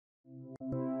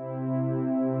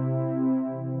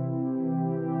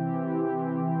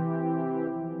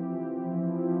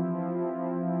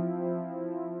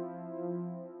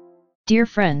Dear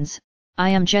friends, I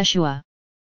am Jeshua.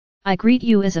 I greet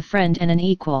you as a friend and an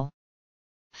equal.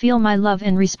 Feel my love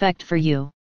and respect for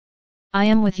you. I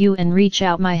am with you and reach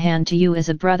out my hand to you as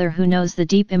a brother who knows the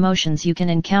deep emotions you can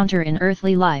encounter in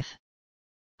earthly life.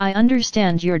 I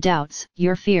understand your doubts,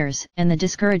 your fears, and the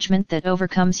discouragement that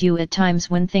overcomes you at times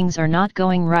when things are not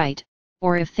going right,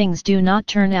 or if things do not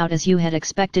turn out as you had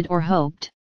expected or hoped.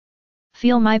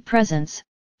 Feel my presence,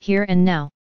 here and now.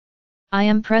 I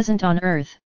am present on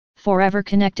earth, forever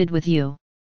connected with you.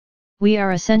 We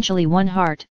are essentially one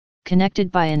heart,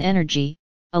 connected by an energy,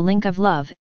 a link of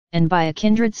love, and by a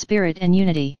kindred spirit and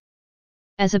unity.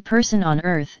 As a person on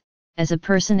earth, as a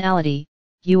personality,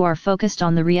 you are focused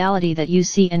on the reality that you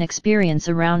see and experience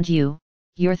around you,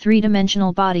 your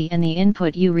three-dimensional body and the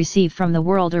input you receive from the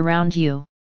world around you.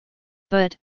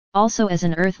 But, also as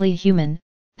an earthly human,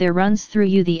 there runs through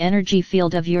you the energy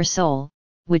field of your soul,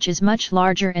 which is much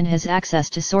larger and has access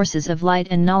to sources of light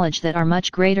and knowledge that are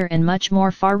much greater and much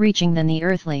more far-reaching than the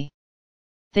earthly.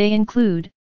 They include,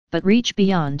 but reach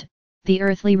beyond, the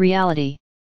earthly reality.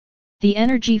 The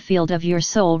energy field of your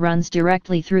soul runs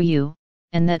directly through you,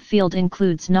 and that field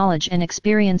includes knowledge and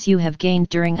experience you have gained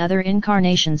during other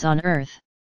incarnations on earth.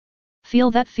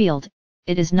 Feel that field,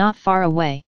 it is not far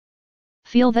away.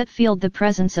 Feel that field, the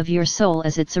presence of your soul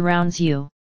as it surrounds you.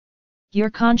 Your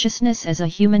consciousness as a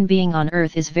human being on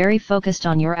earth is very focused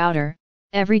on your outer,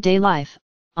 everyday life,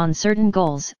 on certain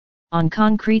goals, on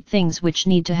concrete things which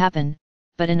need to happen,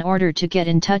 but in order to get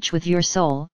in touch with your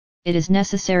soul, it is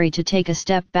necessary to take a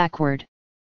step backward.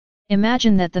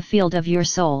 Imagine that the field of your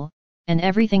soul, and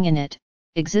everything in it,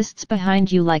 exists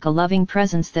behind you like a loving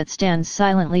presence that stands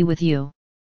silently with you.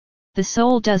 The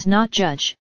soul does not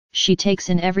judge, she takes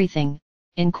in everything,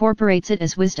 incorporates it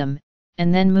as wisdom,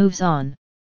 and then moves on.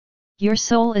 Your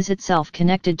soul is itself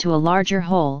connected to a larger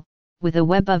whole, with a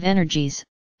web of energies,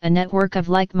 a network of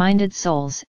like-minded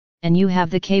souls, and you have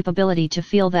the capability to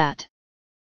feel that.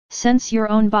 Sense your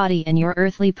own body and your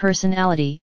earthly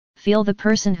personality, feel the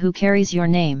person who carries your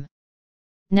name.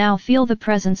 Now feel the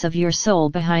presence of your soul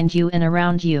behind you and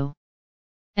around you.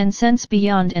 And sense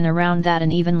beyond and around that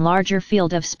an even larger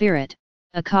field of spirit,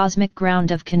 a cosmic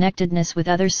ground of connectedness with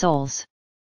other souls.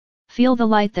 Feel the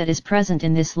light that is present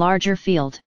in this larger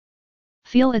field.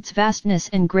 Feel its vastness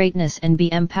and greatness and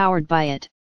be empowered by it.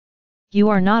 You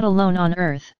are not alone on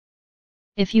earth.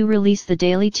 If you release the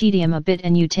daily tedium a bit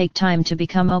and you take time to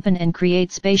become open and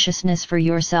create spaciousness for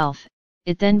yourself,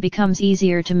 it then becomes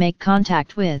easier to make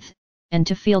contact with, and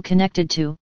to feel connected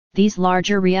to, these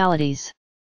larger realities.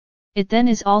 It then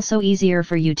is also easier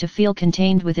for you to feel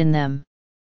contained within them.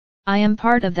 I am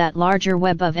part of that larger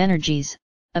web of energies,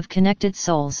 of connected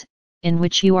souls, in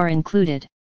which you are included.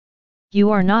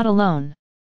 You are not alone.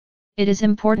 It is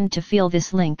important to feel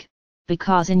this link,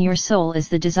 because in your soul is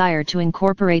the desire to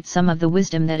incorporate some of the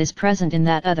wisdom that is present in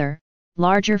that other,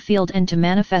 larger field and to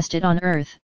manifest it on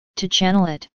earth, to channel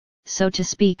it, so to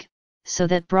speak, so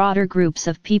that broader groups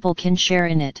of people can share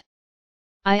in it.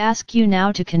 I ask you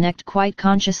now to connect quite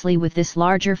consciously with this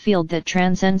larger field that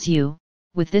transcends you,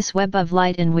 with this web of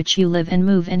light in which you live and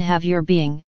move and have your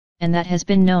being, and that has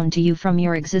been known to you from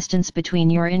your existence between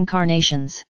your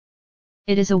incarnations.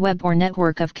 It is a web or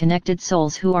network of connected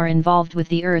souls who are involved with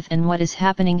the earth and what is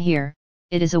happening here.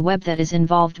 It is a web that is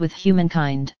involved with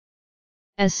humankind.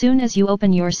 As soon as you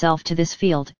open yourself to this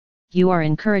field, you are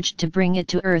encouraged to bring it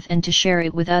to earth and to share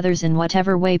it with others in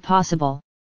whatever way possible.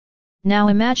 Now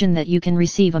imagine that you can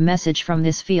receive a message from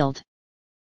this field.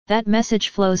 That message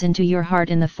flows into your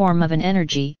heart in the form of an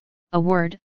energy, a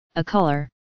word, a color,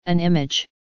 an image.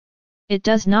 It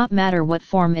does not matter what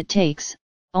form it takes,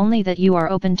 only that you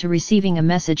are open to receiving a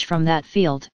message from that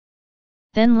field.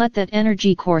 Then let that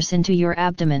energy course into your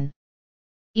abdomen.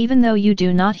 Even though you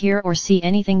do not hear or see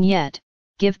anything yet,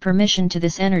 give permission to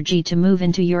this energy to move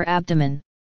into your abdomen.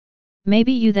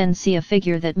 Maybe you then see a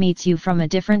figure that meets you from a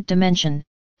different dimension,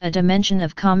 a dimension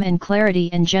of calm and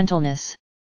clarity and gentleness.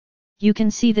 You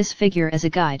can see this figure as a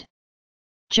guide.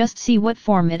 Just see what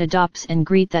form it adopts and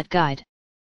greet that guide.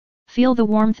 Feel the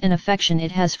warmth and affection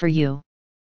it has for you.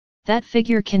 That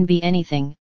figure can be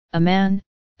anything, a man,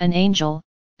 an angel,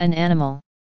 an animal.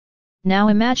 Now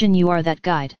imagine you are that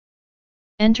guide.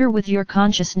 Enter with your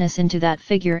consciousness into that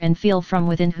figure and feel from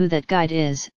within who that guide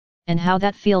is, and how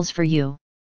that feels for you.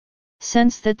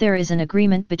 Sense that there is an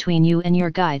agreement between you and your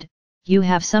guide, you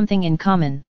have something in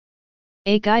common.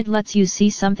 A guide lets you see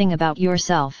something about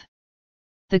yourself.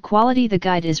 The quality the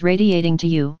guide is radiating to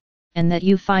you, and that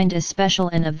you find as special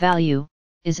and of value,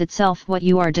 is itself what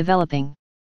you are developing.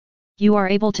 You are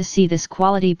able to see this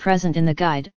quality present in the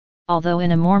guide, although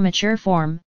in a more mature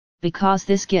form, because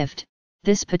this gift,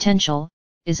 this potential,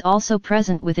 is also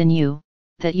present within you,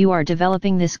 that you are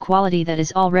developing this quality that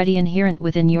is already inherent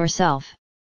within yourself.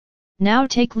 Now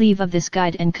take leave of this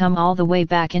guide and come all the way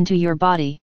back into your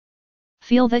body.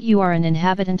 Feel that you are an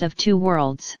inhabitant of two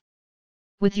worlds.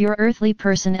 With your earthly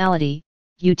personality,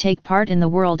 you take part in the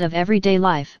world of everyday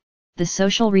life, the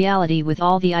social reality with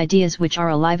all the ideas which are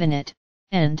alive in it,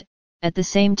 and, at the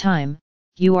same time,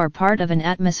 you are part of an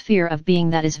atmosphere of being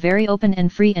that is very open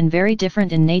and free and very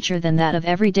different in nature than that of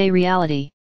everyday reality.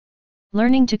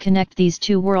 Learning to connect these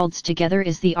two worlds together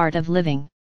is the art of living.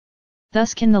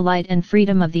 Thus can the light and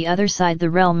freedom of the other side, the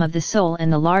realm of the soul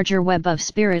and the larger web of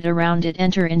spirit around it,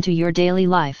 enter into your daily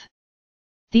life.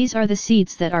 These are the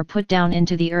seeds that are put down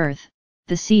into the earth,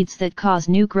 the seeds that cause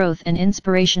new growth and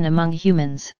inspiration among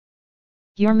humans.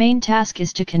 Your main task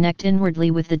is to connect inwardly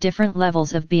with the different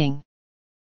levels of being.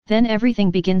 Then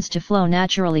everything begins to flow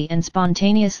naturally and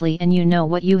spontaneously, and you know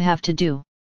what you have to do.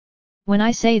 When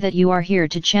I say that you are here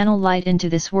to channel light into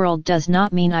this world, does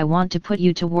not mean I want to put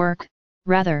you to work,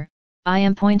 rather, I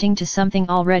am pointing to something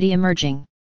already emerging.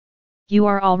 You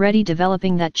are already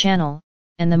developing that channel,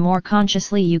 and the more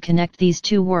consciously you connect these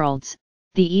two worlds,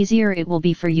 the easier it will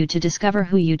be for you to discover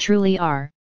who you truly are,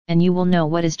 and you will know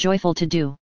what is joyful to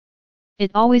do.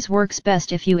 It always works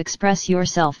best if you express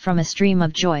yourself from a stream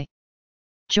of joy.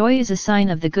 Joy is a sign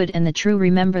of the good and the true,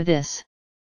 remember this.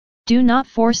 Do not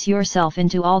force yourself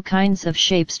into all kinds of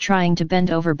shapes trying to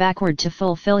bend over backward to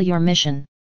fulfill your mission.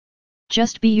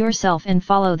 Just be yourself and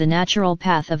follow the natural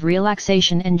path of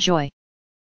relaxation and joy.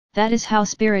 That is how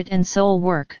spirit and soul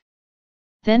work.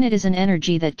 Then it is an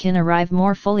energy that can arrive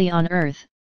more fully on earth,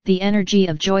 the energy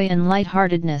of joy and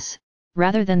lightheartedness,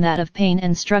 rather than that of pain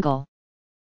and struggle.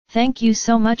 Thank you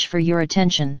so much for your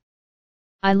attention.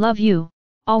 I love you,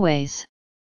 always.